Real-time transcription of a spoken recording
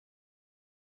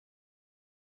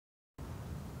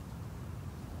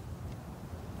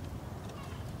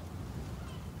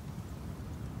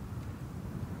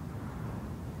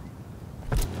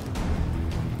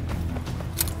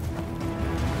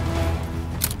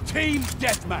Team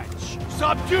Deathmatch.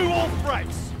 Subdue all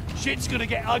threats. Shit's gonna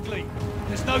get ugly.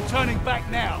 There's no turning back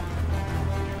now.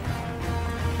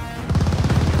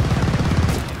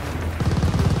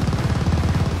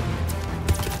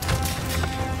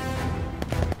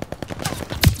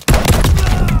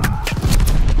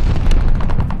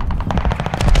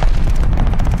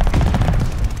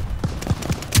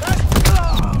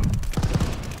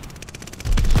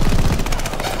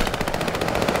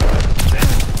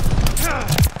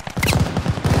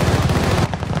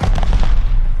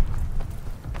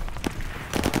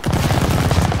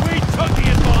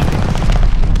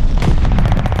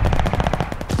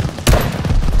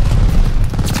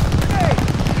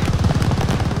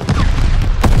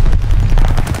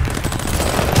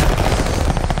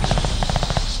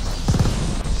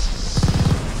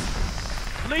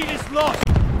 Lead is lost!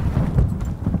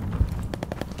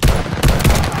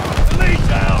 The lead's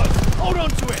ours! Hold on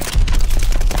to it!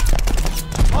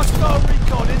 Hostile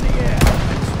recon in the air!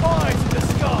 Spies in the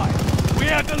sky! We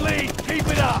have the lead! Keep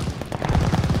it up!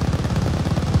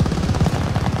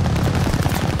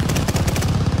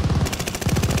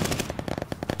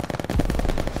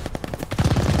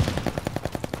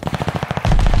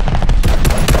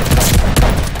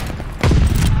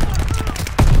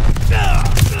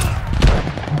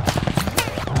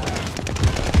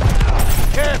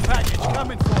 Care package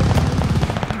coming for you.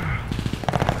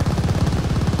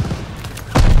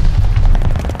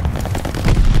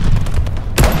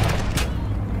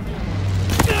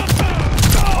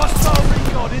 Hostile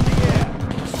recon in the air.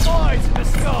 Spies in the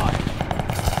sky.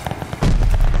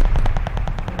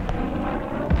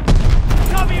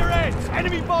 Cover your heads.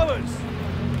 Enemy bombers.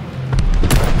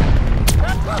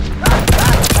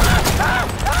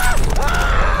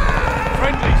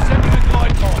 Friendly sending a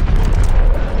glide bomb.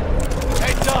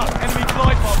 Heads up, enemy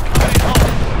glide bomb coming in hot.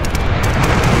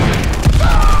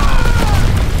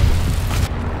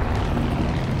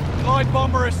 Glide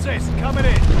bomber assist coming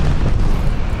in.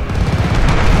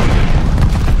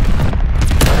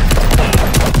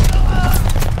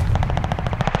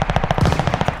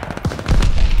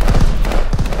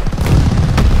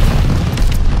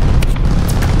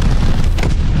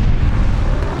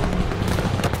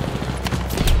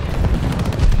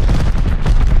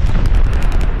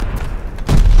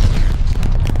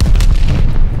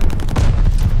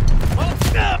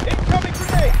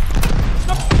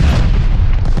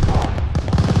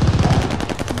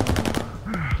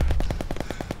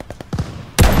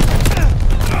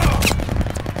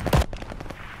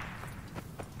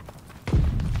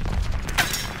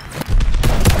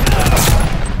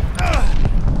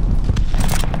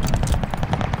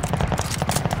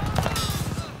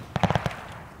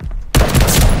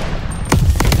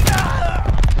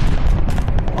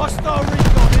 Hostile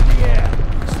recon in the air.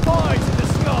 Spies in the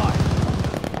sky.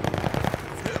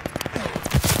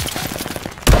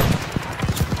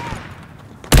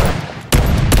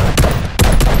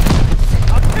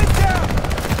 I'm pinned down.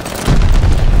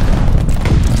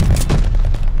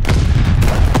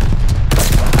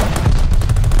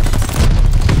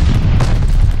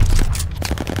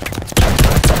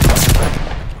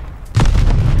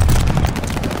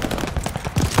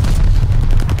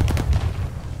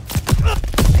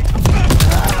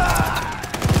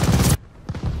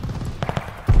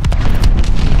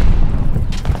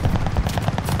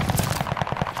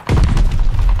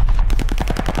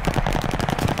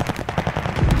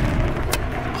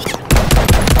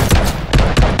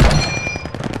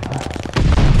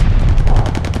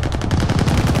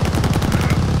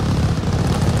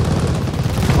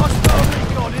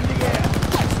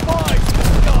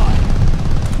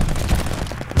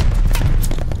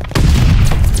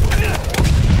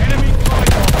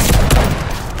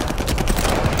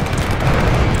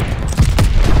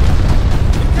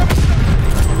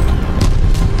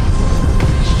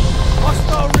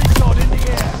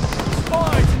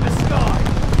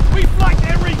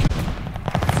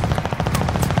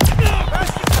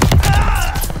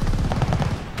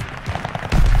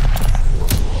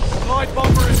 Glide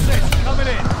bomber assist coming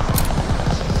in.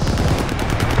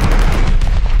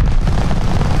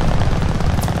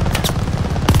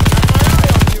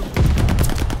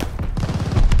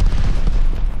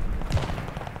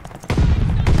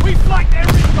 We flanked their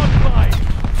recon glide.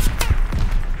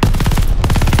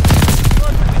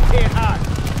 Hit hard.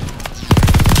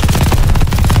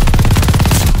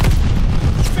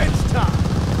 Fence top.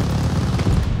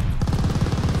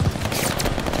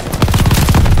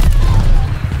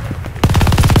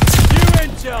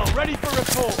 Ready for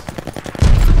report.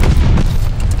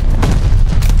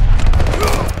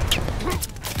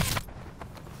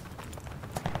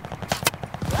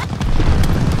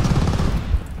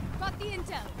 Got the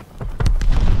down.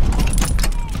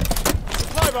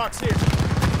 Supply box here.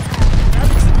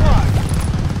 Having supply.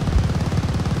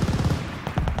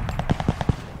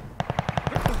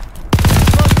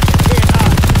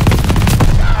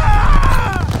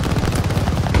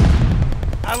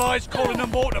 Allies calling a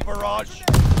mortar barrage.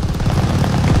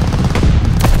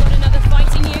 Got another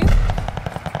fighting you?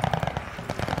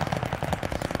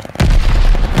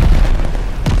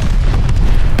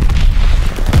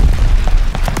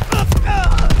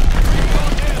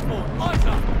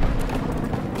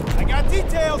 I got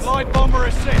details. Light bomber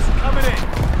assist coming in.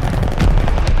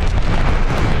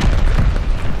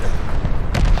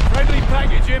 Friendly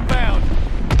package inbound.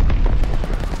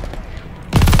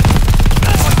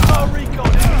 Hostile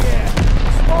recon in the air.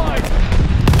 Spied.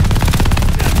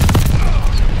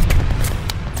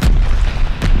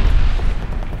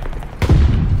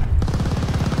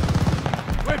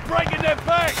 We're breaking their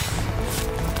backs.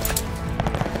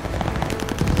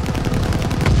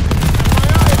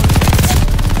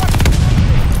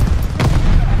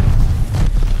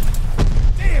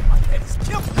 Damn, my head is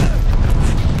killed.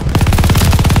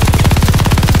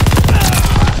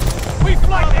 We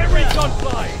flanked their recon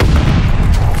plane.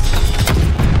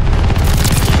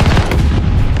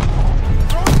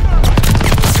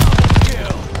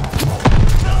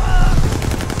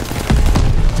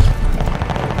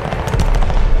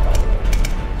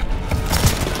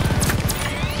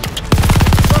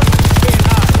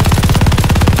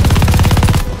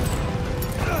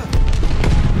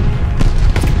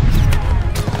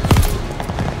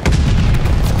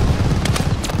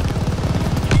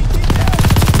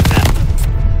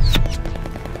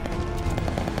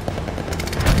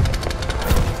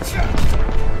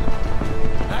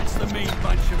 That's the mean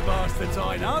bunch of bastards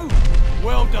I know.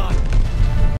 Well done.